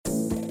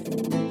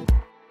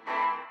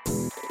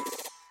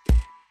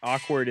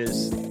Awkward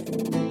is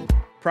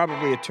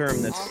probably a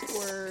term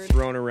that's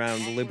thrown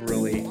around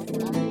liberally.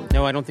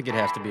 No, I don't think it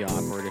has to be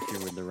awkward if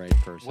you're with the right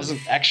person. Wasn't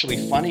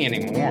actually funny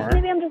anymore.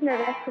 Maybe I'm just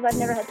nervous because I've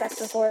never had sex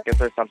before. If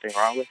there's something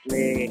wrong with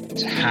me,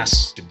 It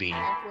has to be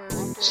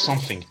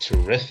something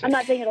terrific. I'm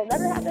not saying it'll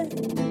never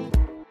happen.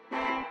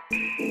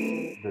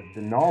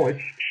 The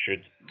knowledge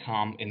should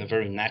come in a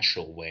very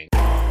natural way.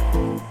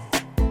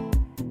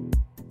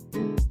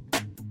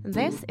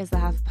 This is the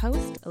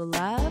HuffPost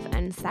Love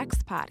and Sex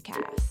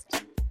Podcast.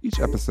 Each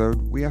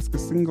episode, we ask a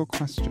single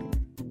question.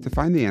 To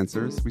find the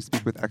answers, we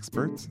speak with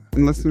experts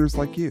and listeners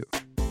like you.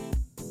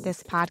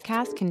 This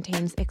podcast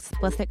contains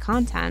explicit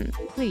content.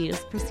 Please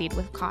proceed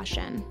with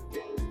caution.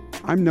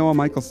 I'm Noah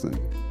Michelson.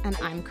 And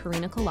I'm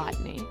Karina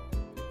Kolodny.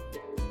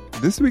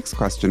 This week's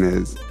question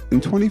is,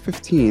 in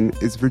 2015,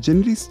 is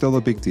virginity still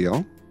a big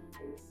deal?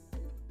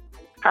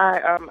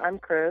 Hi, I'm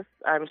Chris.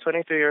 I'm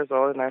 23 years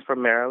old and I'm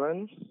from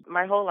Maryland.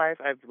 My whole life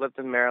I've lived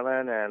in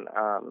Maryland and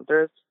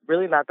there's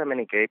really not that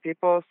many gay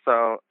people,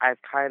 so I've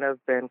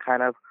been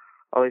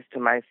always to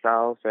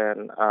myself,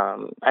 and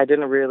I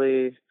didn't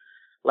really,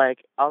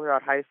 all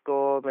throughout high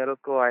school, middle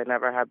school, I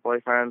never had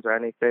boyfriends or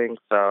anything,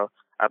 so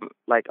I'm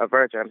a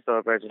virgin. I'm still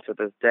a virgin to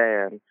this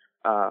day, and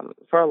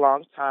for a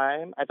long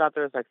time, I thought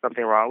there was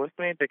something wrong with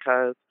me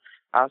because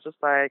I was just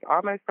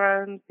all my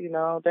friends, they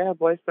have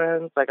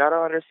boyfriends, I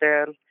don't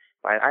understand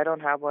why I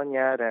don't have one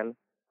yet, and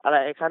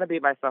I kind of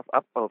beat myself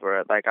up over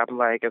it.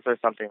 I'm is there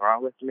something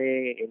wrong with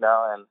me,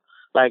 and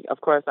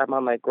of course, I'm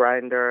on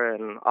Grindr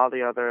and all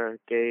the other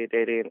gay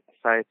dating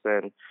sites,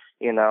 and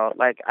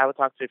I would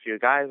talk to a few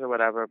guys or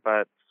whatever.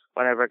 But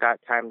whenever it got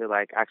time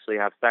to actually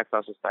have sex, I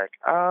was just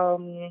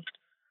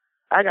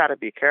I gotta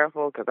be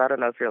careful because I don't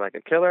know if you're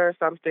a killer or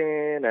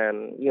something,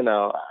 and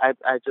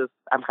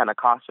I'm kind of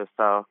cautious.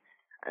 So,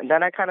 and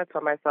then I kind of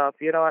told myself,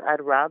 you know what?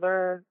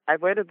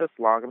 I've waited this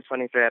long. I'm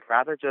 23. I'd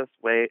rather just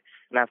wait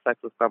and have sex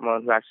with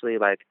someone who actually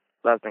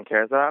loves and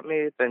cares about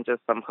me than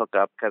just some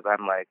hookup because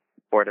I'm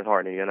bored and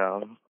horny,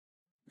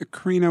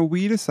 Karina,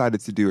 we decided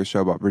to do a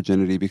show about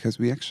virginity because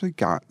we actually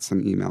got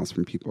some emails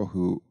from people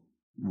who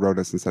wrote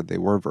us and said they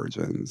were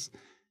virgins.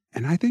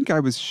 And I think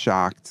I was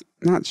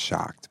not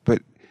shocked,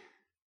 but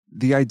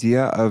the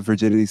idea of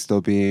virginity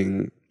still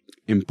being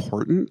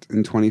important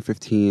in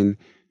 2015,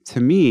 to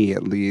me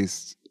at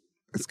least,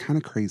 is kind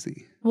of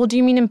crazy. Well, do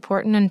you mean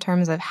important in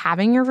terms of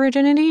having your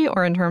virginity,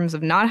 or in terms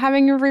of not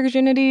having your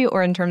virginity,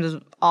 or in terms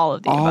of all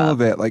of the above? All of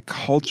it,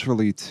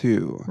 culturally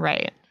too.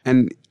 Right.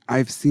 And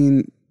I've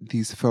seen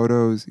these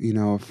photos,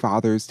 of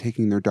fathers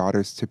taking their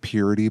daughters to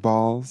purity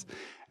balls,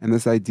 and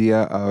this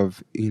idea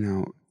of,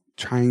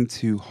 trying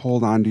to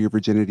hold on to your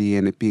virginity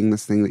and it being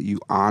this thing that you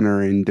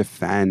honor and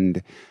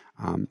defend.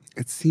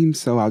 It seems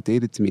so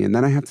outdated to me. And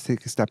then I have to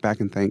take a step back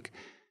and think,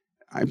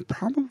 I'm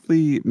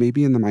probably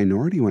maybe in the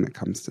minority when it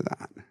comes to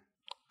that.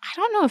 I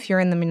don't know if you're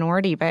in the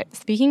minority, but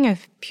speaking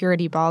of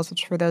purity balls,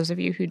 which for those of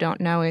you who don't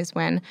know is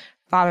when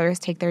fathers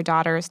take their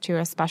daughters to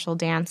a special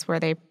dance where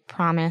they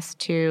promise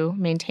to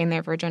maintain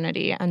their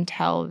virginity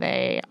until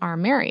they are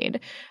married.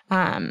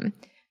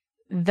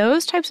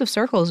 Those types of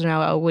circles,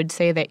 Noah, would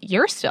say that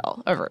you're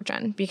still a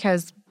virgin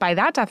because by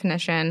that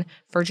definition,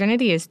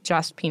 virginity is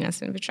just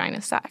penis and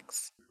vagina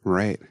sex.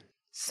 Right.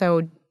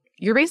 So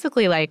you're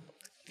basically a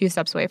few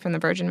steps away from the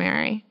Virgin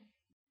Mary.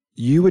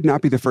 You would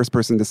not be the first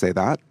person to say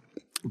that,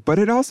 but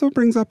it also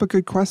brings up a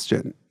good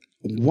question.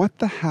 What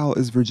the hell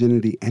is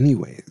virginity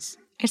anyways?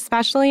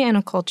 Especially in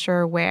a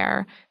culture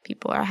where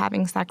people are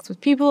having sex with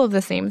people of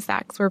the same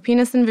sex, where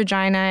penis and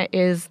vagina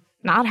is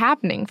not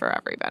happening for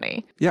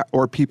everybody. Yeah,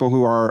 or people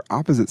who are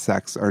opposite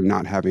sex are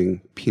not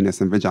having penis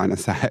and vagina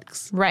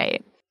sex.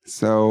 Right.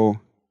 So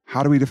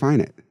how do we define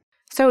it?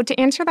 So to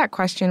answer that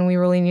question, we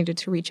really needed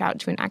to reach out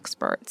to an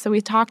expert. So we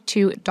talked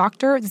to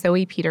Dr.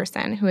 Zoe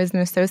Peterson, who is an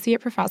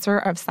associate professor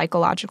of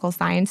psychological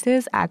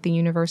sciences at the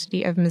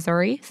University of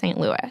Missouri, St.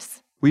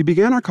 Louis. We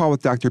began our call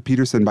with Dr.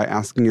 Peterson by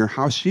asking her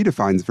how she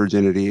defines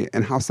virginity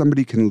and how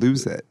somebody can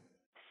lose it.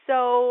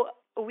 So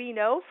we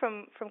know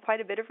from quite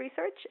a bit of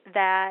research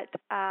that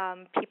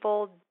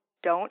people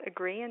don't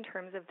agree in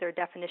terms of their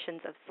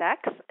definitions of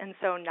sex. And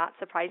so not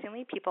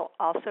surprisingly, people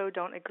also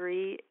don't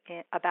agree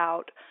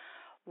about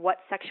what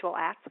sexual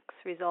acts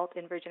result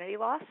in virginity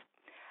loss.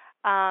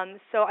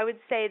 So I would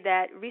say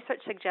that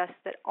research suggests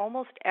that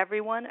almost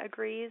everyone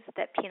agrees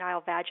that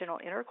penile vaginal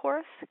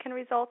intercourse can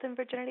result in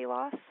virginity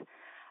loss.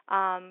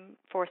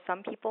 For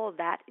some people,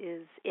 that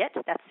is it.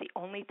 That's the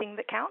only thing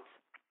that counts.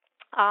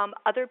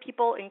 Other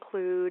people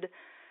include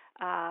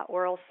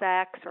oral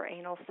sex or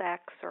anal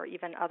sex or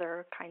even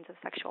other kinds of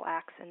sexual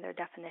acts in their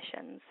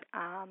definitions,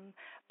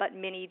 but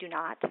many do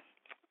not.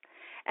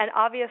 And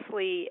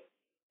obviously,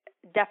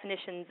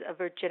 definitions of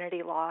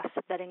virginity loss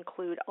that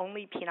include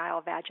only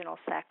penile vaginal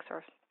sex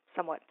are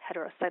somewhat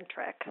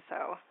heterocentric.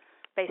 So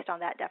based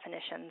on that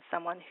definition,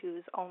 someone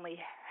who's only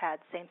had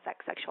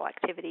same-sex sexual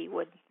activity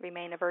would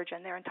remain a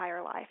virgin their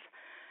entire life.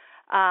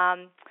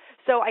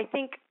 So I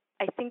think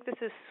this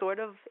is sort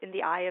of in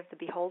the eye of the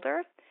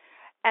beholder.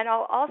 And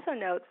I'll also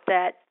note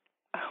that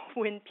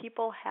when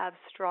people have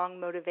strong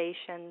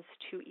motivations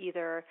to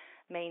either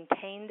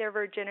maintain their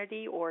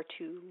virginity or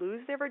to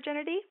lose their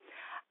virginity,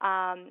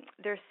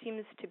 there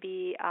seems to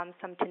be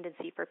some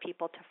tendency for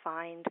people to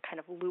find kind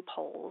of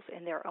loopholes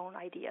in their own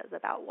ideas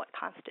about what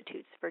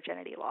constitutes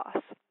virginity loss.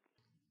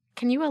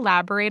 Can you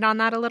elaborate on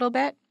that a little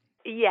bit?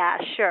 Yeah,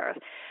 sure.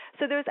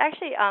 So there was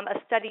actually a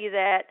study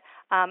that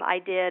I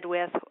did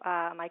with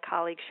my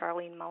colleague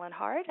Charlene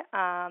Mullenhard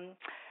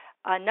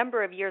a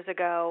number of years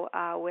ago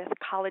with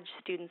college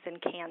students in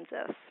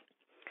Kansas.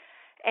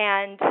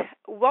 And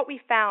what we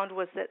found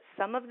was that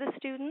some of the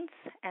students,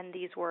 and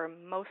these were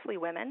mostly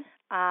women,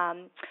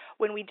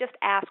 when we just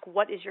asked,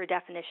 what is your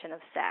definition of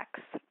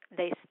sex,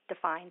 they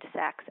defined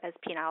sex as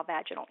penile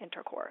vaginal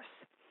intercourse.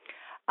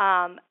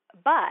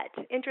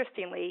 But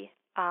interestingly,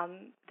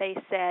 they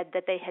said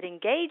that they had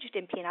engaged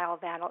in penile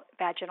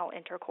vaginal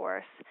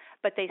intercourse,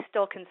 but they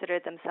still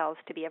considered themselves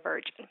to be a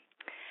virgin.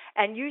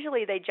 And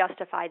usually they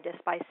justified this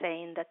by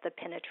saying that the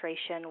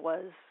penetration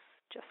was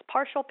just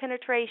partial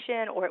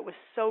penetration, or it was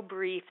so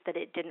brief that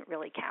it didn't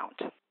really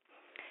count.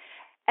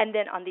 And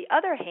then on the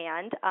other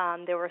hand,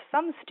 there were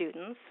some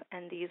students,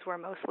 and these were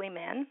mostly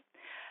men,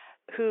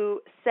 who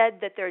said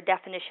that their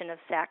definition of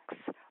sex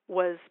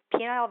was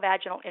penile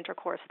vaginal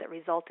intercourse that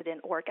resulted in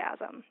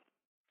orgasm.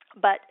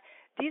 But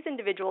these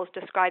individuals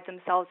described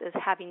themselves as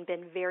having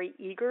been very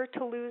eager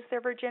to lose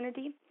their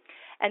virginity.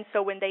 And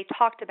so when they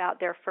talked about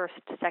their first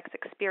sex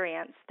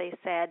experience, they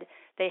said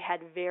they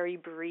had very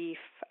brief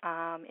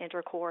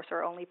intercourse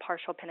or only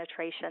partial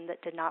penetration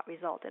that did not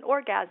result in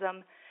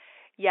orgasm,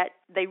 yet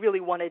they really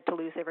wanted to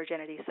lose their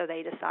virginity. So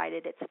they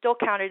decided it still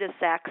counted as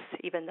sex,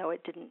 even though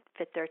it didn't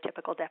fit their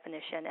typical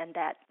definition, and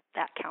that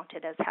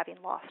counted as having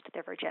lost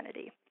their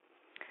virginity.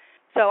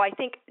 So I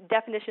think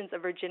definitions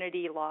of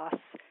virginity loss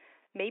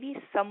may be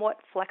somewhat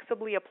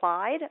flexibly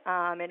applied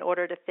in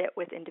order to fit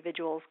with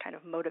individuals' kind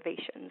of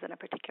motivations in a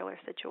particular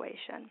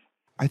situation.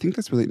 I think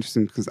that's really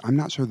interesting because I'm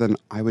not sure that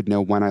I would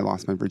know when I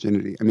lost my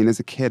virginity. I mean, as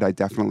a kid, I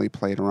definitely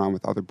played around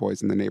with other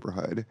boys in the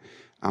neighborhood.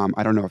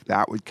 I don't know if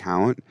that would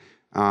count.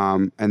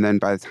 And then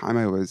by the time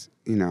I was,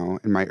 in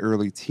my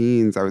early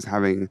teens, I was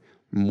having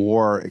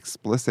more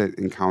explicit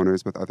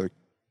encounters with other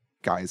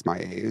guys my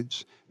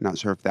age. Not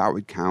sure if that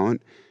would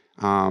count.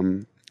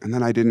 And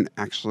then I didn't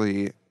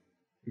actually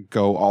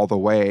go all the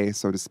way,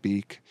 so to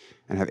speak,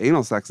 and have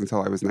anal sex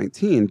until I was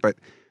 19. But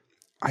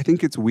I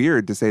think it's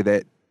weird to say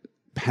that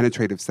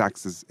penetrative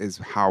sex is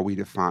how we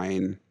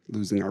define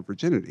losing our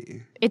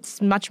virginity.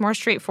 It's much more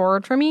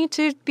straightforward for me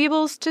to be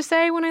able to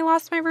say when I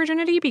lost my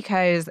virginity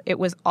because it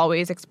was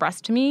always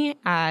expressed to me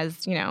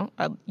as,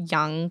 a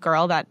young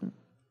girl that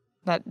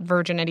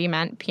virginity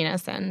meant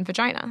penis and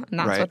vagina, and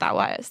that's right. what that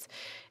was.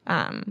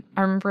 I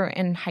remember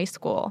in high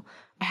school,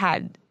 I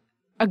had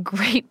a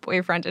great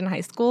boyfriend in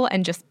high school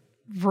and just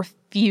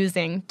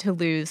refusing to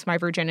lose my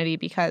virginity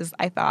because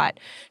I thought,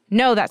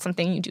 no, that's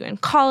something you do in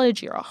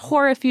college. You're a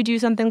whore if you do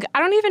something. I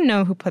don't even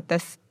know who put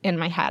this in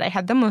my head. I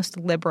had the most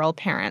liberal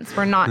parents.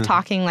 We're not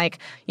talking like,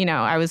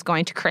 I was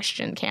going to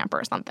Christian camp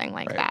or something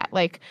like that.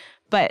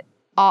 But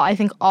I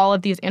think all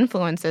of these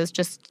influences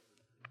just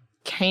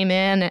came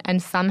in and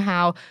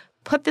somehow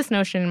put this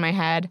notion in my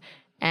head,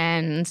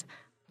 and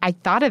I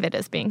thought of it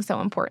as being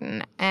so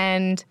important.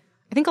 And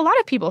I think a lot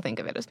of people think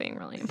of it as being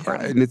really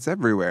important. Yeah, and it's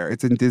everywhere.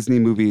 It's in Disney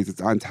movies.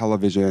 It's on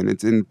television.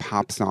 It's in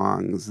pop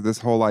songs. This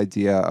whole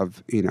idea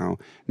of,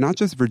 not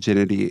just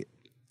virginity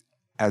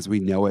as we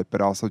know it, but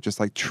also just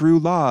like true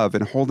love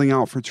and holding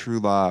out for true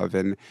love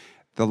and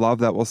the love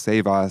that will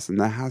save us. And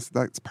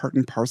that's part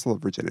and parcel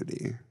of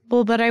virginity.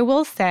 Well, but I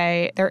will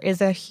say there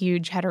is a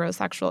huge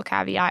heterosexual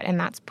caveat, and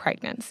that's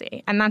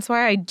pregnancy. And that's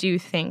why I do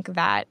think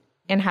that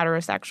in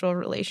heterosexual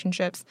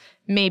relationships,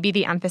 maybe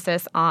the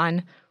emphasis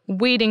on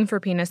waiting for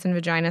penis and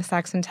vagina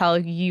sex until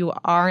you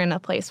are in a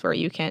place where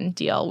you can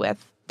deal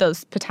with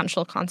those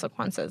potential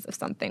consequences if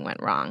something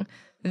went wrong.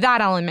 That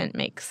element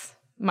makes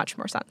much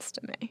more sense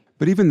to me.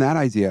 But even that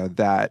idea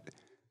that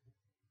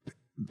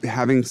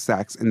having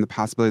sex and the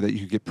possibility that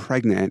you could get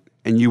pregnant,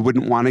 and you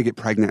wouldn't want to get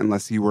pregnant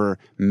unless you were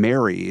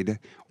married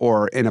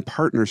or in a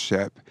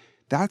partnership,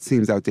 that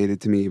seems outdated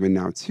to me even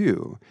now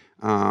too.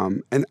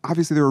 And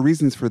obviously there were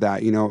reasons for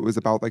that. It was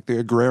about like the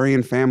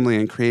agrarian family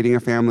and creating a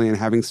family and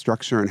having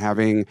structure and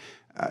having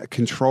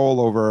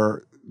control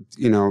over,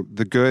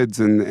 the goods.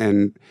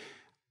 And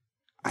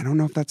I don't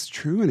know if that's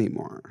true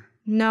anymore.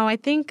 No, I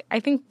think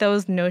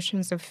those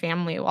notions of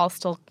family, while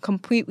still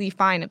completely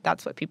fine if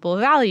that's what people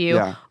value,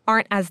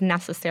 aren't as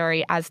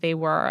necessary as they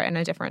were in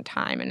a different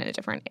time and in a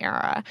different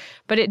era.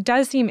 But it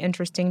does seem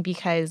interesting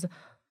because,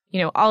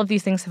 all of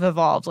these things have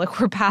evolved. Like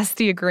we're past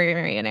the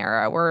agrarian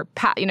era. We're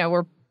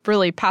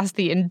really past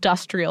the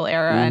industrial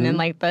era and in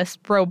like this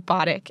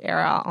robotic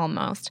era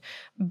almost.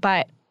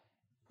 But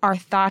our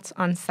thoughts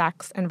on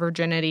sex and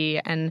virginity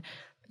and,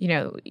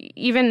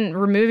 even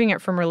removing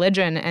it from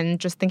religion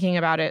and just thinking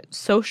about it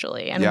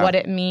socially and what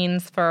it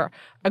means for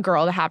a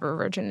girl to have her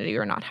virginity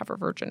or not have her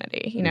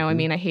virginity.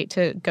 I hate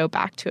to go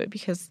back to it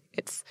because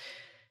it's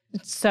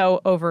so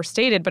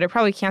overstated, but it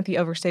probably can't be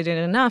overstated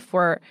enough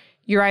where,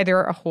 you're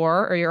either a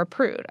whore or you're a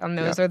prude. And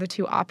those are the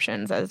two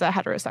options as a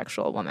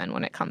heterosexual woman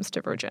when it comes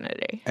to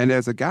virginity. And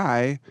as a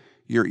guy,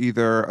 you're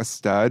either a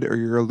stud or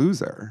you're a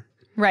loser.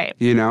 Right.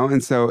 You know,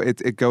 and so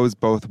it goes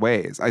both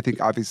ways. I think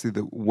obviously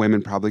the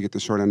women probably get the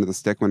short end of the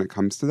stick when it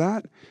comes to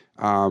that.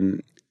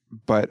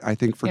 But I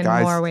think for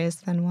guys... In more ways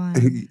than one.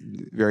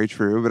 Very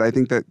true. But I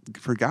think that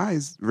for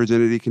guys,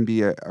 virginity can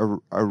be a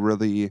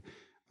really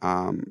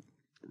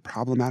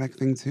problematic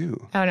thing too.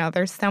 Oh, no.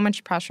 There's so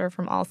much pressure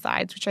from all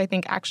sides, which I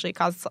think actually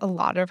causes a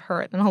lot of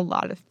hurt and a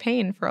lot of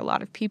pain for a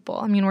lot of people.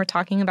 I mean, we're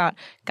talking about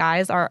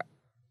guys are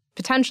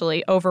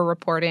potentially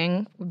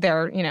over-reporting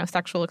their,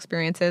 sexual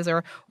experiences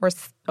or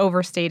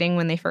overstating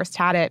when they first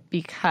had it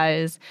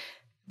because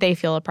they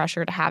feel a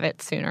pressure to have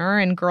it sooner,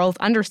 and girls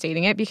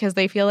understating it because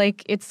they feel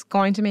like it's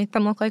going to make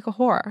them look like a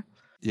whore.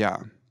 Yeah.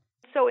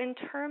 So in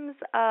terms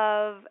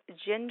of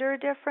gender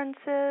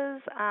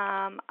differences,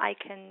 I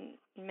can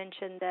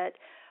mention that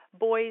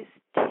boys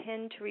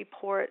tend to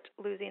report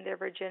losing their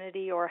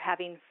virginity or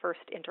having first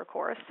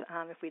intercourse.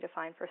 If we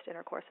define first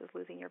intercourse as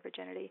losing your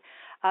virginity,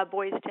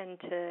 boys tend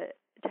to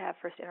have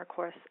first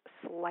intercourse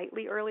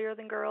slightly earlier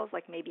than girls,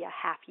 like maybe a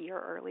half year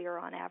earlier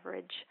on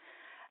average.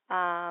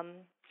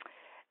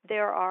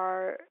 There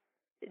are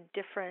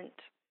different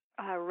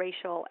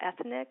racial,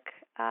 ethnic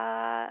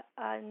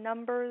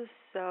numbers.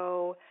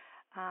 So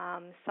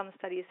some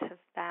studies have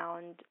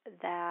found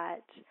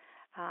that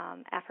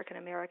African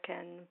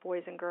American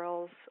boys and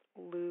girls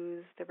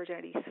lose their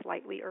virginity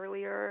slightly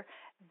earlier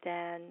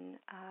than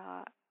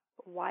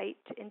white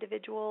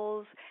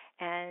individuals,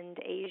 and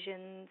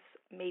Asian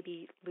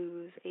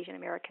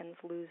Americans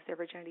lose their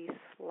virginity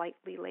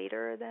slightly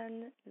later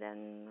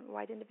than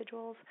white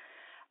individuals.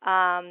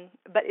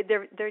 But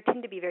there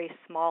tend to be very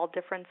small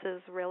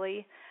differences,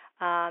 really,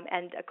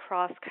 and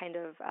across kind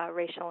of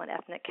racial and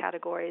ethnic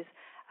categories,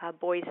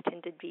 boys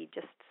tend to be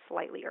just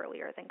slightly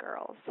earlier than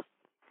girls.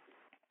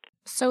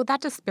 So that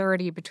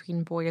disparity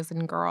between boys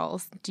and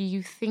girls, do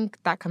you think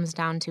that comes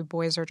down to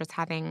boys are just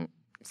having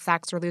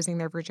sex or losing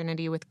their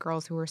virginity with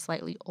girls who are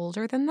slightly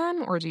older than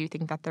them, or do you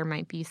think that there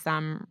might be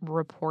some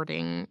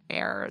reporting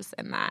errors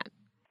in that?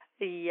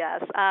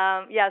 Yes.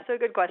 So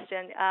good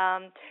question.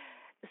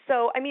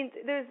 So, I mean,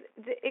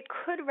 it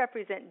could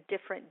represent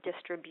different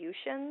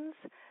distributions.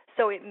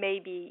 So it may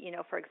be,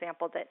 for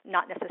example, that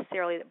not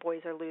necessarily that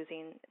boys are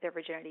losing their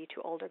virginity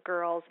to older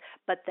girls,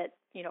 but that,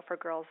 for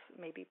girls,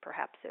 maybe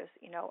perhaps there's,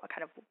 a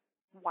kind of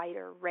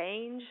wider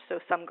range. So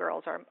some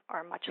girls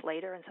are much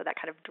later, and so that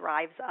kind of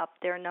drives up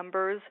their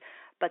numbers,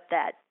 but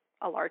that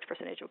a large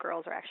percentage of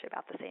girls are actually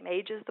about the same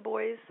age as the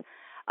boys.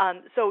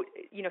 So,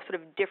 sort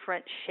of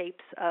different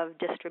shapes of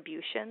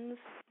distributions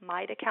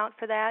might account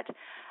for that.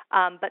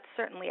 But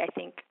certainly I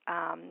think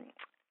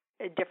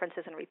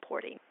differences in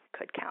reporting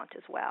could account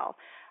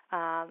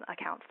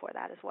for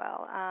that as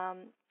well.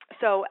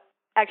 So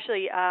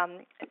actually,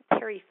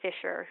 Terry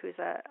Fisher, who's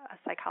a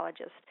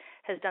psychologist,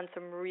 has done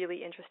some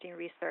really interesting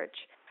research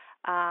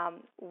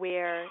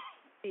where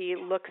he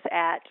looks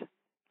at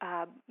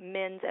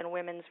men's and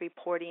women's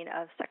reporting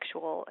of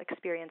sexual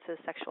experiences,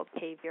 sexual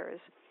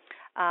behaviors,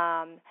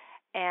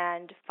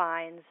 and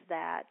finds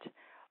that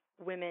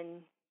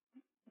women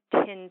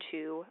tend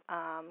to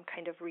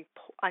kind of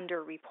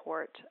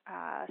underreport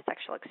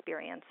sexual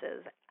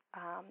experiences,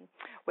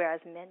 whereas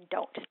men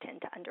don't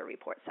tend to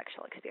underreport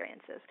sexual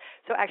experiences.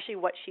 So actually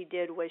what she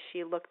did was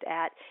she looked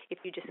at, if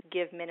you just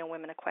give men and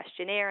women a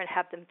questionnaire and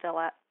have them fill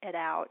it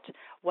out,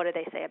 what do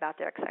they say about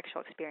their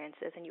sexual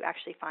experiences? And you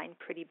actually find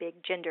pretty big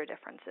gender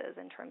differences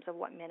in terms of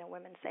what men and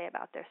women say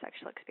about their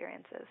sexual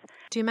experiences.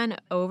 Do men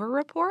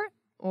overreport,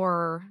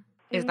 or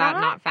is that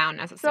not found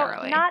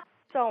necessarily? Not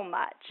so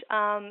much.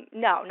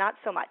 No, not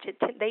so much.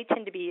 They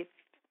tend to be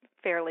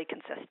fairly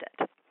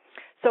consistent.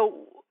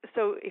 So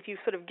if you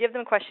sort of give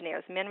them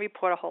questionnaires, men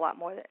report a whole lot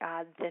more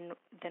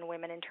than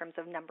women in terms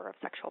of number of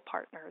sexual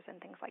partners and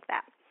things like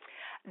that.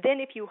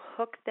 Then if you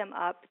hook them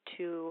up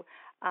to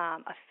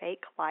a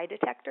fake lie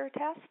detector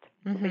test,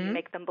 so you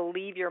make them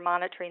believe you're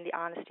monitoring the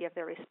honesty of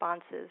their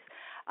responses,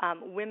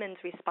 women's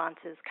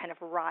responses kind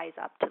of rise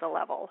up to the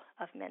level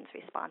of men's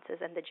responses,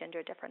 and the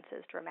gender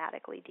differences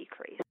dramatically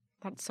decrease.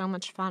 That's so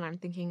much fun. I'm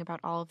thinking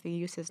about all of the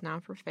uses now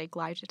for fake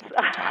lie detector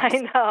tests.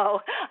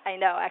 I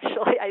know.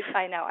 Actually,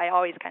 I know. I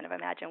always kind of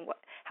imagine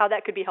how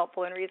that could be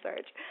helpful in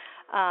research.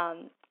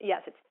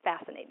 Yes, it's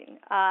fascinating.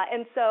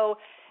 And so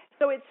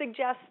it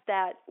suggests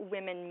that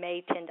women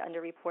may tend to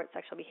underreport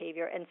sexual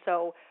behavior, and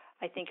so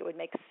I think it would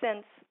make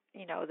sense,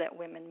 that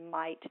women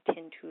might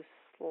tend to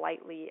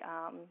slightly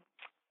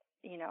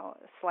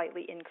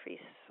increase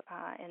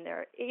in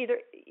their, either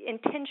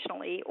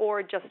intentionally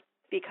or just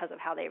because of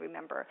how they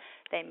remember,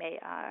 they may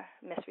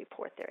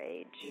misreport their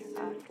age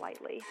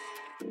slightly.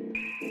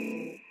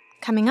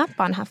 Coming up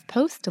on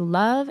HuffPost,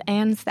 love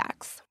and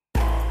sex.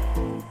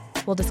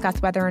 We'll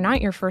discuss whether or not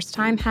your first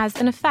time has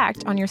an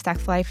effect on your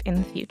sex life in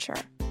the future.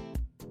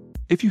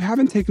 If you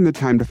haven't taken the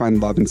time to find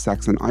Love and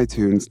Sex on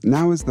iTunes,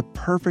 now is the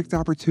perfect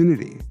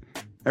opportunity.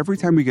 Every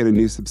time we get a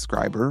new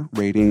subscriber,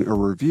 rating, or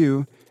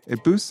review,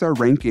 It boosts our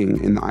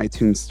ranking in the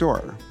iTunes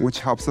store,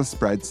 which helps us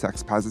spread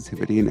sex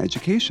positivity in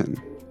education.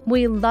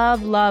 We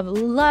love, love,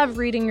 love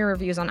reading your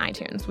reviews on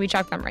iTunes. We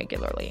check them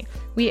regularly.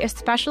 We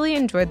especially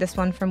enjoyed this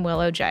one from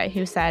Willow J,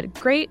 who said,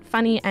 "Great,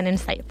 funny, and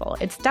insightful.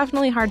 It's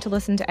definitely hard to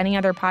listen to any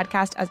other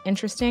podcast as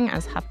interesting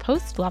as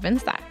HuffPost Love and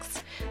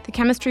Sex. The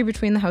chemistry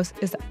between the hosts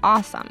is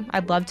awesome.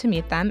 I'd love to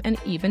meet them and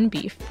even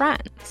be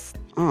friends."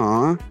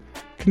 Aw,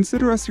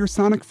 consider us your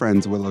Sonic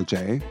friends, Willow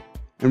J.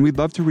 And we'd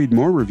love to read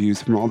more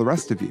reviews from all the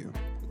rest of you.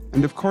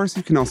 And of course,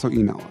 you can also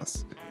email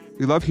us.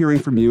 We love hearing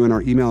from you, and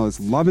our email is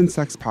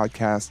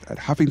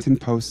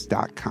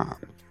loveandsexpodcast@huffingtonpost.com.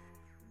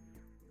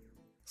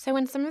 So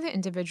when some of the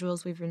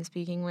individuals we've been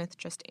speaking with,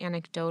 just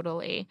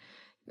anecdotally,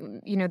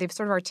 they've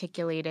sort of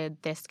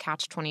articulated this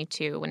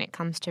catch-22 when it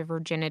comes to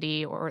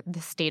virginity or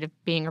the state of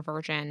being a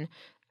virgin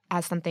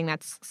as something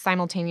that's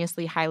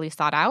simultaneously highly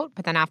sought out,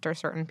 but then after a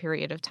certain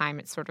period of time,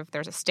 it's sort of,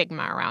 there's a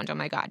stigma around, oh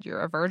my God,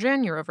 you're a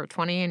virgin, you're over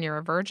 20 and you're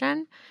a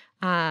virgin.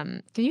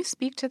 Can you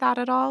speak to that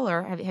at all,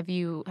 or have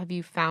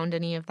you found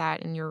any of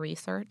that in your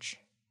research?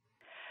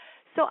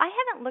 So I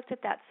haven't looked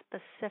at that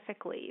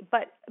specifically,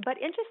 but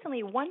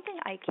interestingly, one thing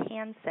I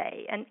can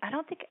say, and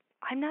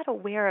I'm not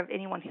aware of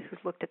anyone who's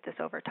looked at this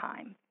over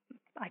time.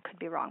 I could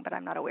be wrong, but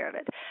I'm not aware of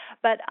it.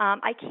 But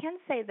I can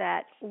say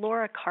that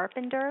Laura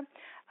Carpenter,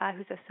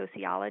 who's a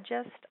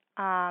sociologist,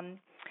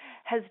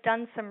 has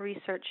done some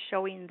research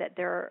showing that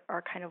there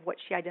are kind of what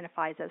she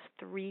identifies as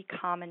 3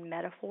 common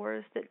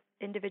metaphors that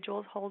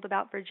individuals hold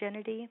about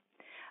virginity.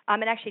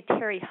 And actually,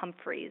 Terry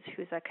Humphreys,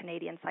 who's a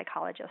Canadian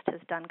psychologist,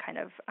 has done kind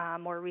of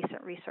more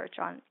recent research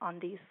on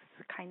these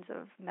kinds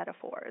of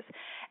metaphors.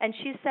 And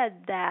she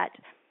said that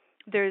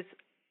there's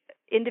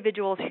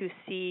individuals who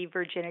see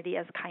virginity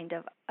as kind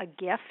of a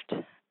gift.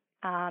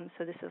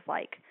 So this is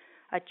like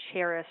a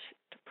cherished,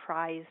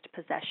 prized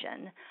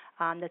possession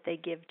that they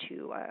give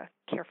to a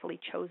carefully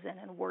chosen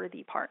and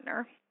worthy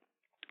partner.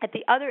 At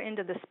the other end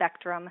of the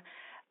spectrum,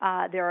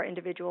 there are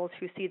individuals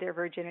who see their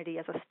virginity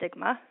as a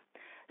stigma.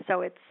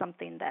 So it's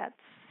something that's,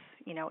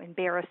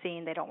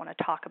 embarrassing. They don't want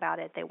to talk about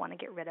it. They want to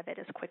get rid of it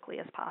as quickly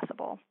as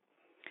possible.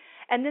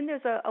 And then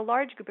there's a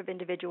large group of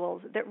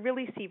individuals that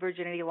really see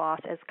virginity loss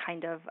as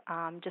kind of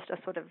just a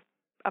sort of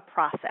a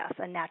process,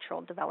 a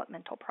natural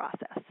developmental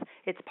process.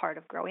 It's part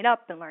of growing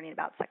up and learning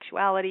about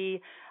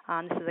sexuality.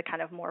 This is a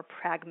kind of more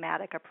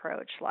pragmatic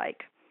approach,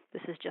 like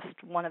this is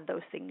just one of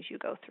those things you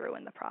go through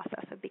in the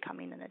process of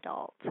becoming an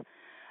adult.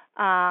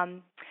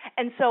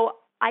 And so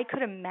I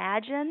could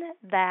imagine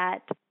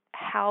that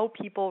how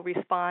people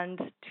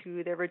respond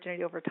to their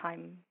virginity over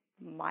time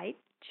might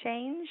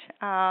change.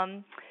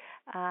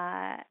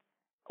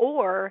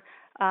 Or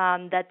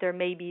that there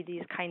may be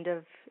these kind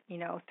of,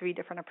 3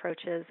 different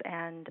approaches,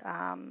 and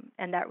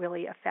that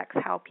really affects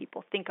how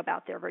people think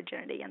about their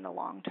virginity in the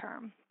long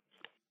term.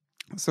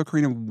 So,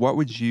 Karina, what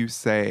would you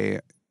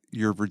say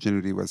your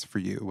virginity was for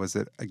you? Was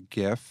it a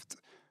gift,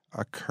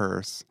 a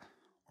curse,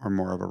 or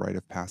more of a rite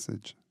of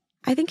passage?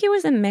 I think it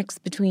was a mix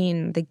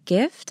between the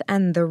gift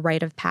and the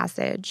rite of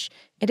passage.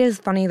 It is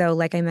funny, though,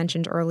 like I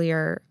mentioned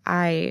earlier,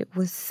 I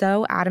was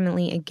so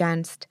adamantly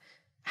against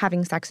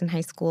having sex in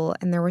high school,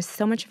 and there was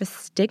so much of a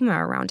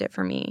stigma around it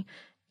for me.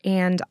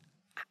 And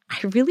I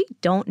really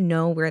don't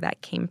know where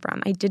that came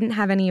from. I didn't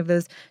have any of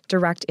those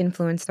direct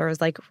influencers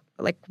like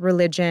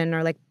religion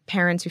or like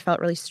parents who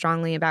felt really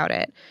strongly about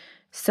it.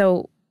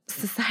 So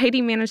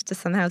society managed to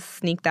somehow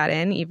sneak that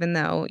in, even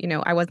though,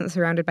 I wasn't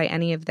surrounded by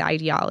any of the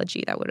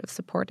ideology that would have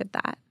supported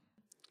that.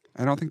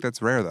 I don't think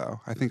that's rare,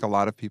 though. I think a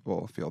lot of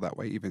people feel that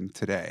way even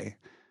today.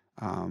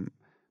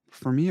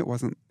 For me, it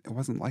wasn't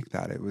like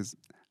that. It was,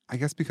 I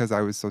guess, because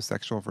I was so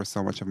sexual for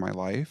so much of my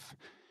life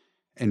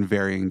in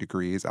varying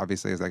degrees,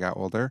 obviously, as I got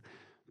older.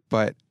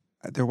 But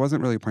there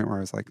wasn't really a point where I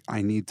was like,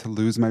 I need to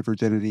lose my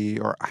virginity,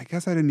 or I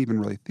guess I didn't even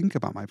really think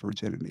about my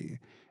virginity.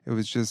 It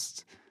was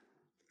just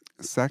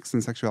sex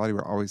and sexuality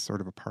were always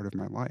sort of a part of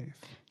my life.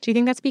 Do you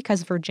think that's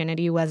because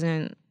virginity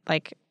wasn't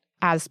like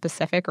as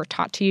specific or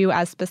taught to you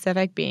as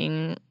specific,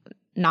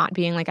 not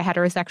being like a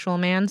heterosexual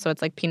man? So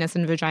it's like penis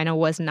and vagina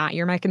was not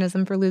your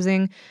mechanism for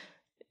losing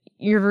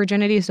your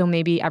virginity, so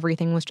maybe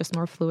everything was just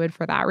more fluid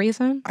for that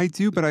reason? I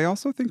do, but I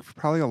also think for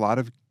probably a lot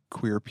of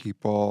queer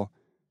people,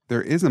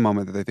 there is a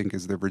moment that they think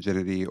is their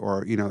virginity,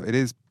 or,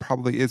 it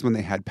probably is when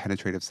they had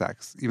penetrative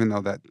sex, even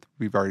though that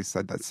we've already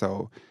said that's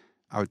so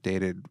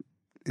outdated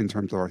in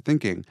terms of our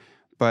thinking.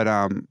 But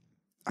I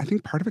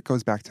think part of it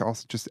goes back to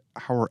also just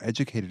how we're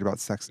educated about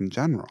sex in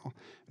general.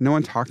 No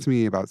one talked to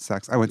me about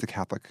sex. I went to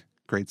Catholic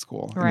grade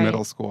school and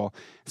middle school,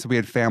 so we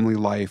had family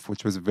life,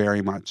 which was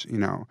very much,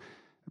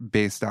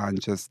 based on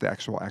just the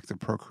actual act of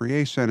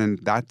procreation, and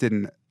that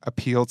didn't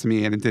appeal to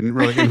me, and it didn't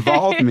really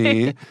involve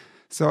me.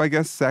 So I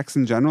guess sex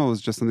in general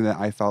was just something that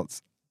I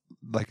felt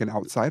like an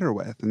outsider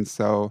with, and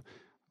so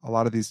a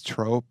lot of these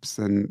tropes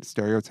and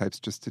stereotypes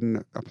just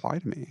didn't apply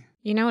to me.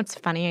 It's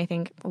funny. I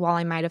think while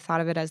I might have thought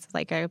of it as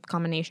like a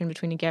combination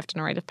between a gift and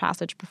a rite of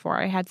passage before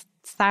I had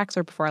sex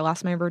or before I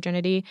lost my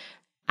virginity,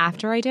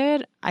 after I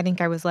did, I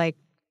think I was like,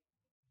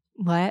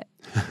 what?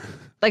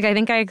 Like, I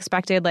think I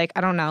expected, like,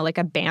 I don't know, like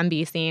a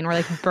Bambi scene where,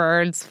 like,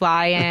 birds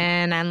fly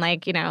in and,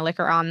 like, you know, like,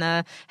 are on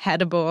the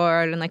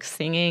headboard and, like,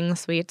 singing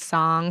sweet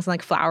songs and,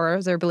 like,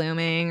 flowers are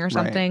blooming or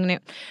something. Right.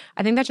 And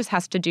I think that just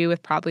has to do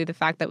with probably the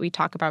fact that we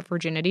talk about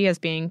virginity as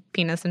being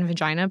penis and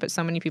vagina, but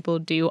so many people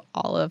do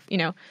all of, you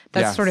know,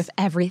 that's sort of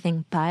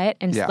everything but.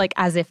 And it's like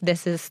as if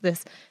there's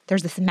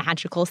this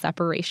magical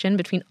separation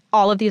between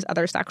all of these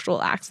other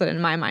sexual acts that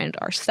in my mind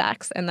are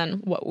sex and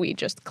then what we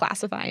just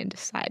classify and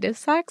decide is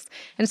sex.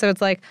 And so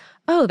it's like,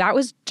 oh, that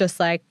was just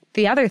like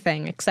the other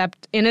thing,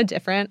 except in a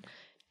different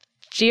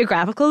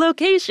geographical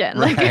location.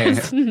 Right. Like,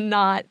 it's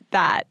not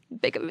that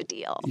big of a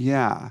deal.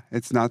 Yeah.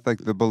 It's not like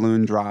the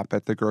balloon drop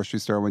at the grocery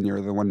store when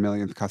you're the 1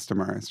 millionth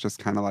customer. It's just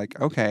kind of like,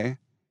 okay,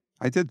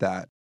 I did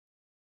that.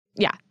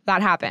 Yeah,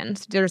 that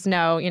happens. There's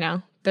no, you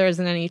know, there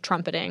isn't any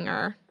trumpeting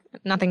or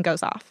nothing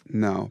goes off.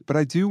 No. But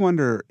I do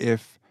wonder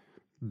if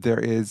there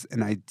is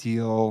an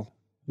ideal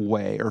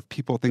way, or if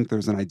people think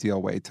there's an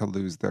ideal way to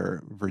lose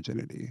their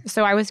virginity.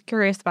 So I was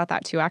curious about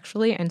that too,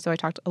 actually. And so I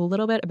talked a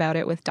little bit about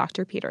it with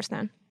Dr.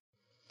 Peterson.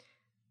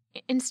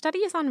 In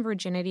studies on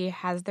virginity,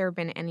 has there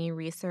been any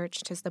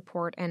research to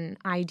support an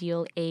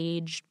ideal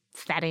age,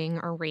 setting,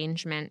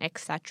 arrangement,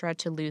 etc.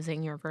 to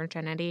losing your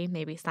virginity?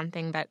 Maybe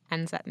something that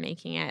ends up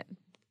making it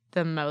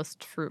the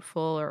most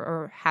fruitful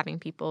or having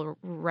people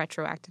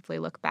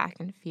retroactively look back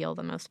and feel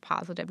the most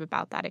positive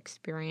about that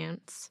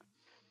experience?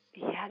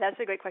 Yeah, that's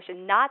a great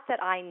question. Not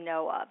that I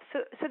know of.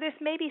 So there's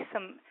maybe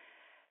some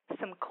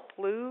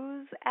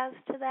clues as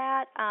to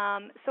that.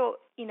 So,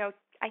 you know,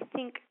 I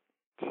think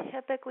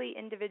typically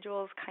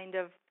individuals kind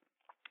of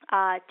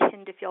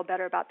tend to feel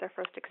better about their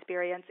first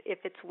experience if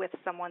it's with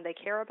someone they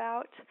care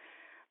about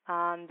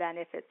than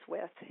if it's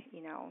with,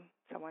 you know,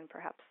 someone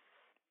perhaps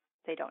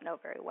they don't know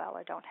very well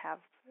or don't have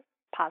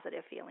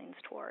positive feelings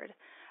toward.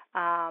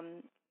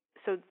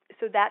 So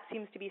that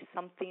seems to be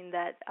something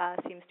that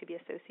seems to be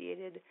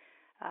associated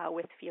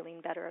with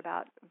feeling better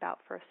about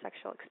first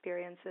sexual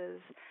experiences.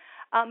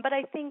 But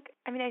I think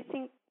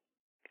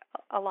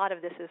a lot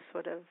of this is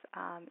sort of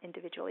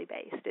individually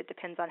based. It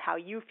depends on how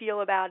you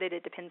feel about it.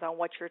 It depends on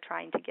what you're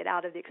trying to get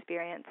out of the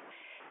experience.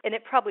 And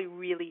it probably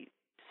really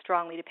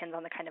strongly depends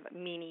on the kind of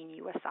meaning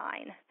you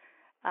assign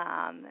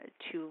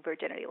to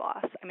virginity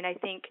loss. I mean, I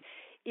think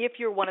if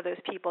you're one of those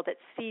people that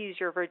sees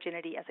your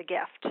virginity as a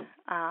gift,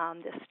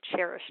 this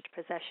cherished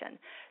possession,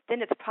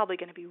 then it's probably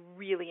going to be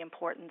really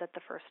important that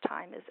the first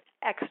time is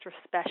extra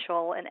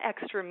special and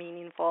extra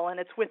meaningful and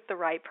it's with the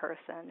right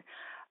person.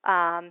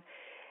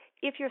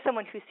 If you're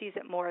someone who sees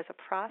it more as a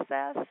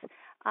process,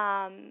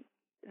 then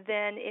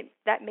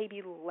that may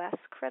be less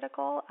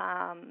critical.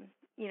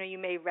 You know, you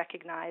may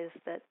recognize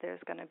that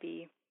there's going to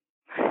be,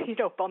 you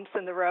know, bumps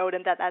in the road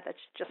and that's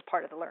just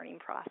part of the learning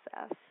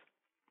process.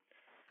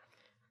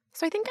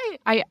 So I think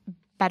I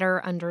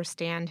better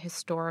understand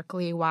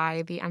historically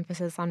why the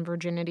emphasis on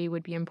virginity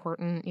would be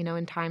important, you know,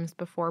 in times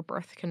before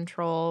birth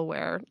control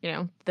where, you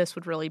know, this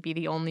would really be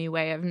the only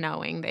way of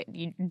knowing that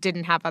you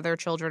didn't have other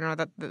children or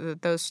that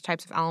those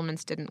types of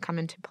elements didn't come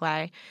into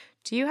play.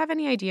 Do you have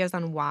any ideas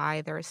on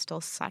why there is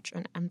still such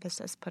an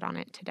emphasis put on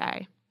it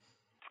today?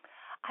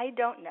 I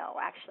don't know,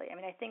 actually.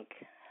 I think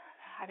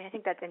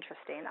that's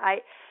interesting.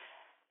 I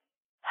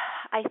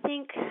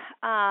think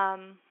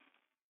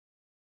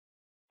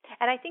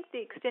and I think the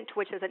extent to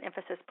which there's an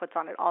emphasis puts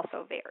on it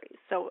also varies.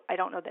 So I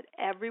don't know that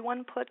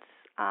everyone puts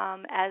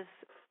as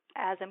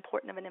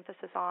important of an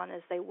emphasis on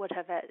as they would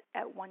have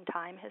at one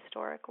time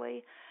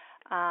historically.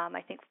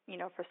 I think, you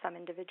know, for some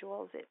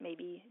individuals it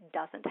maybe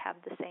doesn't have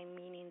the same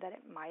meaning that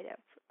it might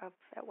have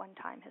at one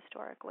time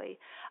historically.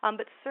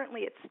 But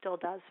certainly it still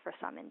does for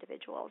some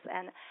individuals.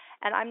 And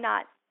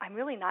I'm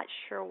really not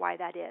sure why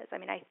that is.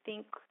 I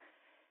think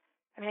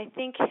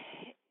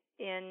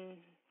in,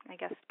 I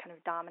guess, kind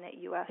of dominant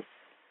U.S.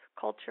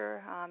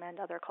 culture and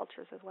other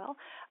cultures as well,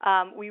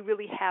 we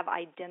really have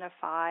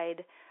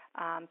identified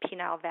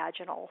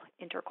penile-vaginal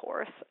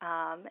intercourse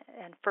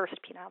and first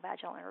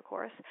penile-vaginal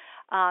intercourse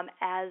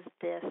as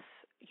this,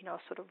 you know,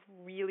 sort of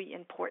really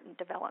important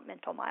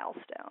developmental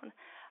milestone.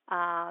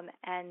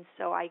 And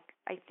so I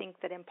think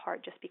that in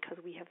part just because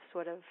we have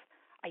sort of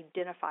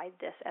identified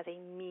this as a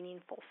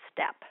meaningful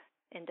step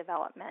in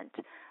development,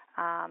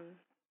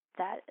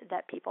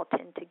 that people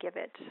tend to give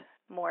it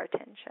more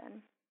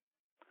attention.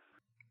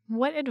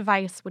 What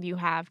advice would you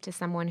have to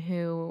someone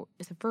who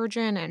is a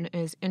virgin and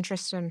is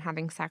interested in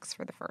having sex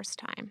for the first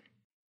time?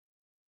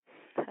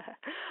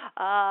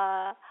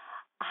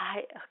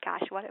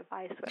 What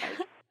advice would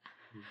I?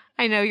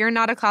 I know you're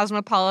not a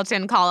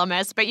Cosmopolitan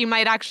columnist, but you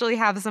might actually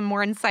have some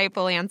more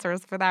insightful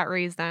answers for that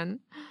reason.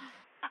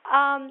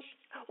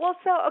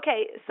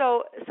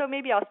 So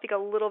maybe I'll speak a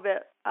little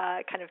bit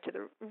kind of to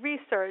the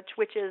research,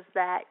 which is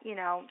that, you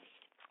know,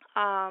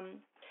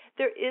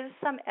 there is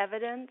some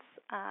evidence,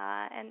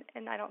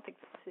 and I don't think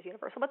this is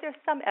universal, but there's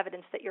some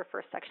evidence that your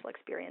first sexual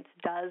experience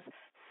does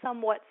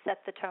somewhat set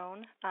the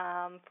tone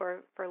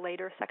for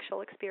later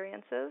sexual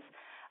experiences,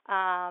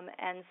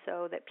 and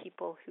so that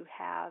people who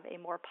have a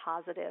more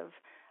positive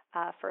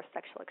first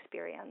sexual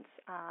experience,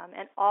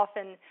 and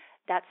often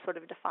that's sort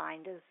of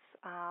defined as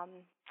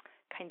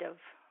kind of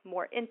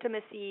more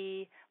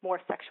intimacy, more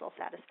sexual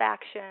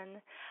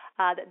satisfaction,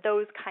 that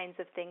those kinds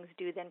of things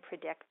do then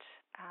predict,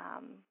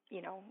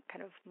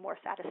 kind of more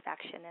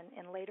satisfaction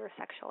in later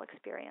sexual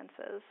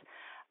experiences.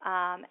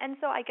 And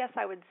so I guess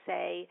I would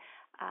say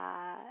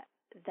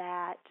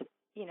that,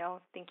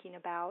 thinking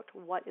about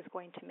what is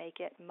going to make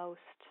it most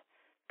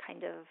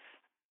kind of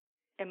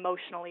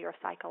emotionally or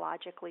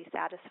psychologically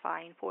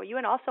satisfying for you,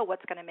 and also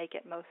what's going to make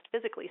it most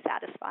physically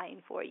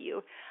satisfying for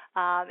you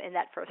in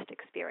that first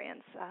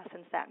experience,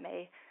 since that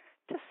may,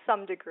 to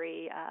some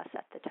degree,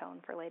 set the tone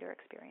for later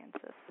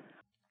experiences.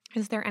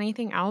 Is there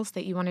anything else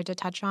that you wanted to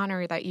touch on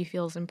or that you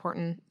feel is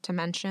important to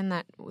mention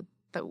that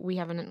we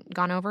haven't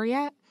gone over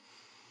yet?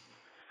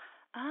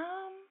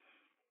 I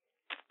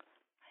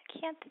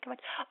can't think of much.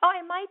 Oh,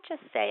 I might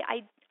just say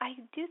I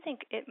do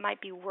think it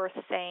might be worth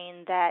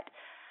saying that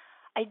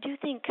I do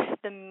think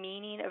the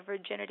meaning of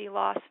virginity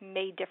loss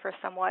may differ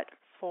somewhat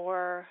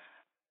for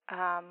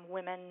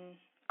women,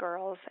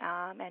 girls,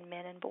 and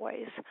men and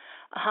boys,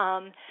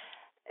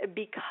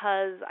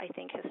 because I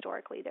think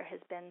historically there has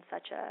been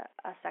such a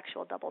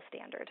sexual double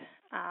standard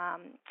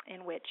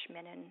in which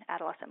men and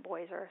adolescent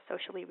boys are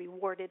socially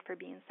rewarded for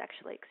being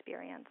sexually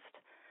experienced.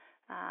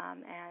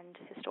 And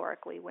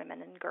historically,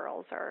 women and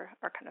girls are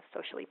kind of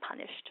socially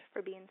punished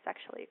for being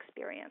sexually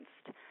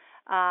experienced.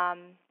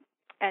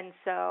 And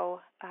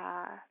so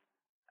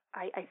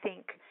I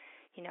think,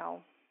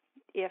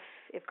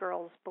 if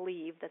girls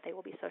believe that they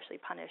will be socially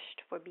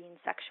punished for being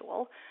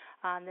sexual,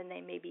 then they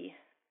may be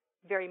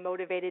very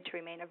motivated to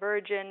remain a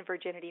virgin.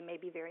 Virginity may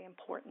be very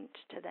important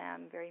to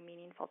them, very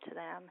meaningful to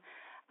them.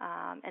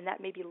 And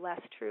that may be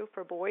less true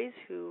for boys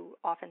who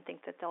often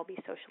think that they'll be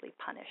socially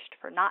punished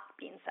for not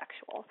being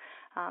sexual.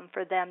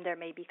 For them, there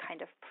may be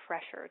kind of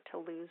pressure to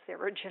lose their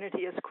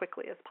virginity as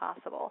quickly as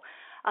possible.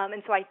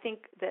 And so I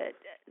think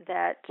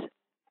that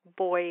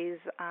boys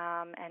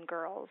and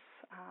girls,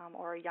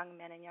 or young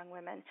men and young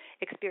women,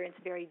 experience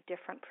very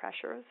different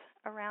pressures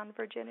around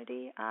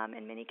virginity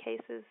in many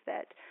cases,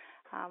 that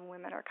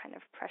women are kind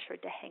of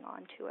pressured to hang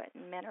on to it,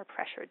 and men are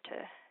pressured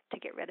to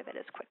get rid of it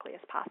as quickly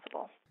as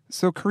possible.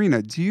 So,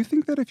 Karina, do you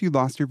think that if you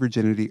lost your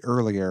virginity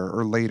earlier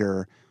or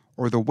later,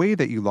 or the way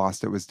that you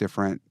lost it was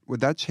different, would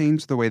that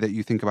change the way that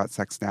you think about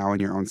sex now in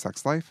your own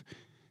sex life?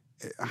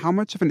 How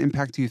much of an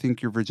impact do you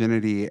think your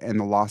virginity and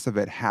the loss of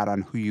it had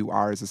on who you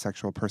are as a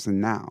sexual person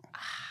now?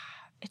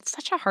 It's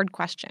such a hard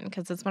question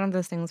because it's one of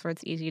those things where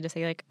it's easy to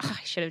say, like,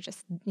 I should have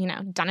just,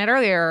 done it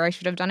earlier, or I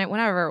should have done it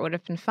whenever, it would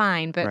have been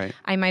fine. But right.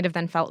 I might have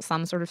then felt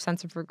some sort of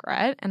sense of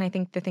regret. And I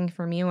think the thing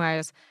for me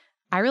was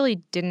I really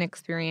didn't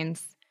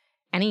experience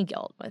any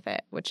guilt with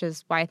it, which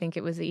is why I think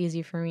it was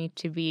easy for me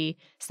to be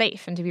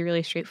safe and to be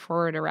really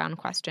straightforward around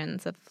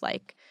questions of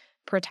like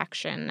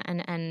protection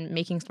and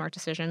making smart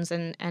decisions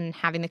and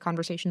having the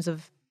conversations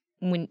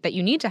that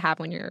you need to have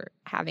when you're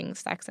having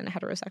sex in a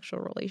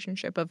heterosexual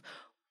relationship of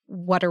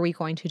what are we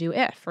going to do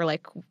if, or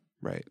like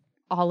right.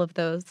 all of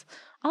those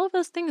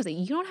things that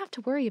you don't have to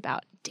worry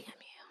about. Damn you.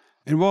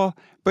 And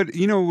but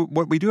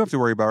what we do have to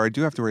worry about, or I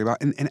do have to worry about,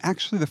 and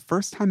actually the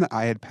first time that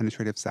I had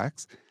penetrative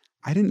sex,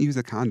 I didn't use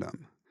a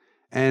condom.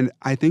 And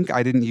I think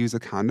I didn't use a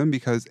condom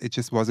because it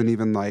just wasn't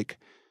even like,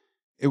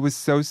 it was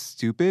so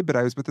stupid, but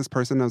I was with this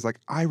person and I was like,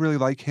 I really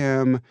like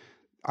him.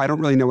 I don't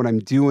really know what I'm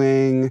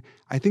doing.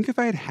 I think if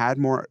I had had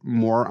more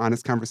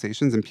honest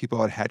conversations and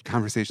people had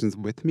conversations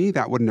with me,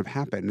 that wouldn't have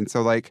happened. And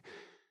so like,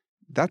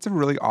 that's a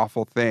really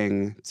awful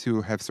thing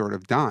to have sort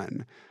of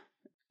done.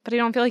 But I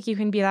don't feel like you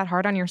can be that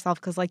hard on yourself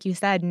because, like you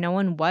said, no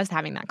one was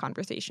having that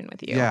conversation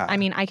with you. Yeah. I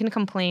mean, I can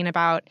complain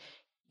about,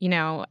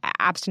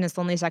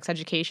 abstinence-only sex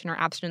education or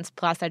abstinence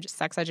plus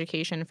sex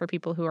education for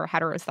people who are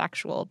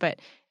heterosexual. But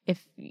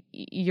if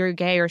you're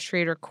gay or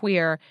straight or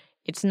queer,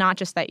 it's not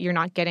just that you're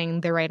not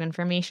getting the right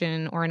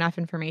information or enough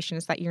information.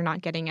 It's that you're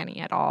not getting any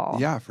at all.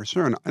 Yeah, for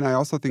sure. And I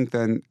also think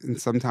then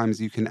sometimes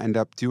you can end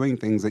up doing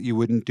things that you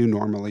wouldn't do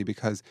normally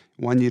because,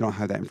 one, you don't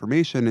have that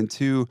information, and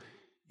two,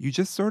 you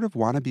just sort of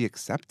want to be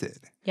accepted.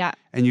 Yeah.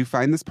 And you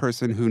find this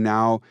person who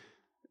now,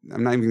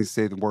 I'm not even going to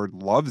say the word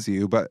loves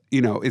you, but,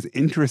 is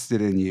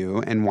interested in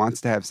you and wants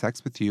to have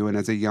sex with you. And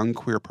as a young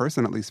queer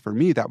person, at least for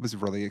me, that was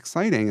really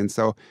exciting. And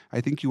so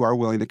I think you are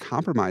willing to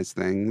compromise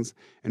things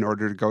in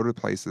order to go to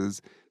places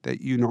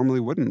that you normally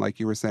wouldn't. Like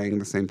you were saying,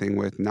 the same thing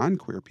with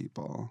non-queer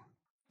people.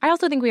 I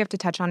also think we have to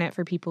touch on it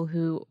for people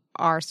who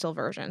are still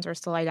virgins or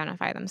still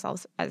identify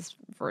themselves as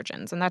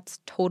virgins. And that's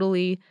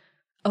totally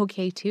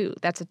okay too.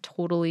 That's a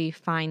totally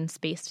fine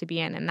space to be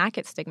in, and that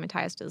gets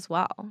stigmatized as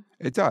well.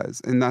 It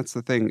does. And that's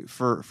the thing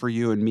for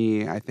you and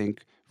me. I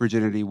think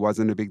virginity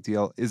wasn't a big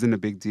deal, isn't a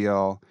big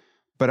deal,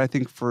 but I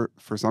think for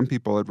some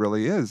people it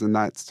really is, and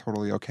that's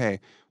totally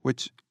okay,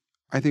 which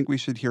I think we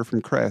should hear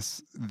from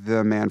Chris,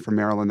 the man from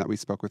Maryland that we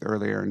spoke with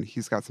earlier, and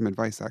he's got some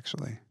advice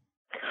actually.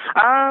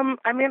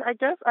 I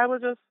guess I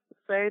would just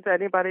say to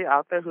anybody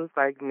out there who's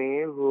like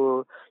me,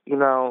 who,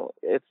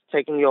 it's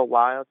taking you a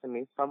while to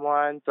meet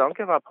someone, don't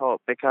give up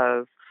hope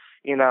because,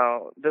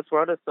 this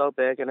world is so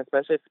big, and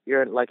especially if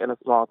you're like in a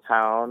small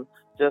town,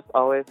 just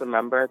always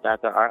remember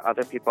that there are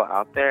other people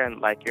out there,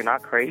 and like, you're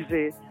not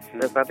crazy.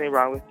 There's nothing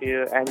wrong with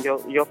you, and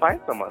you'll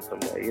find someone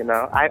someday, you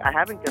know? I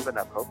haven't given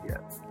up hope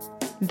yet.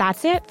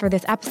 That's it for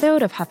this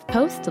episode of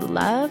HuffPost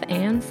Love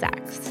and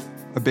Sex.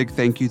 A big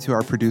thank you to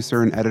our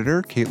producer and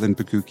editor, Caitlin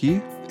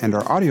Baguki, and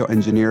our audio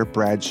engineer,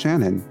 Brad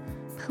Shannon.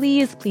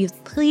 Please, please,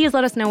 please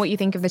let us know what you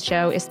think of the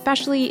show,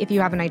 especially if you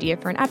have an idea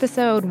for an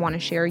episode, want to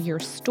share your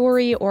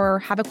story, or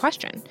have a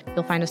question.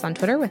 You'll find us on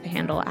Twitter with the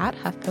handle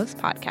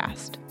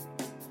 @HuffPostPodcast.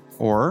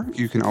 Or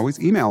you can always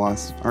email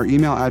us. Our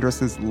email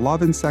address is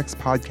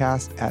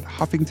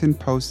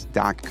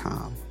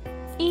loveandsexpodcast@huffingtonpost.com.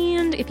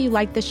 And if you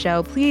like the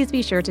show, please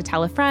be sure to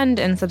tell a friend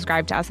and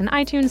subscribe to us on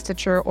iTunes,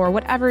 Stitcher, or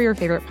whatever your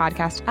favorite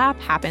podcast app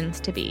happens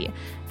to be.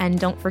 And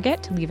don't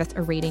forget to leave us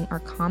a rating or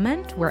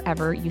comment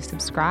wherever you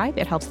subscribe.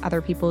 It helps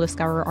other people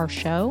discover our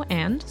show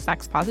and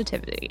sex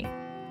positivity.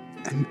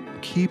 And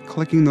keep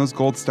clicking those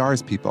gold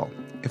stars, people.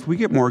 If we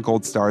get more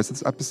gold stars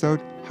this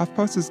episode,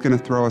 HuffPost is going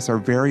to throw us our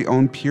very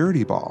own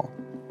purity ball.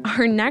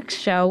 Our next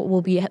show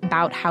will be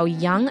about how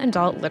young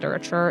adult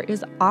literature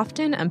is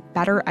often a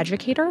better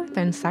educator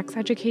than sex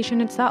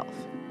education itself.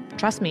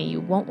 Trust me, you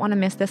won't want to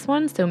miss this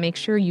one, so make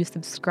sure you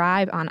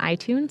subscribe on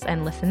iTunes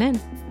and listen in.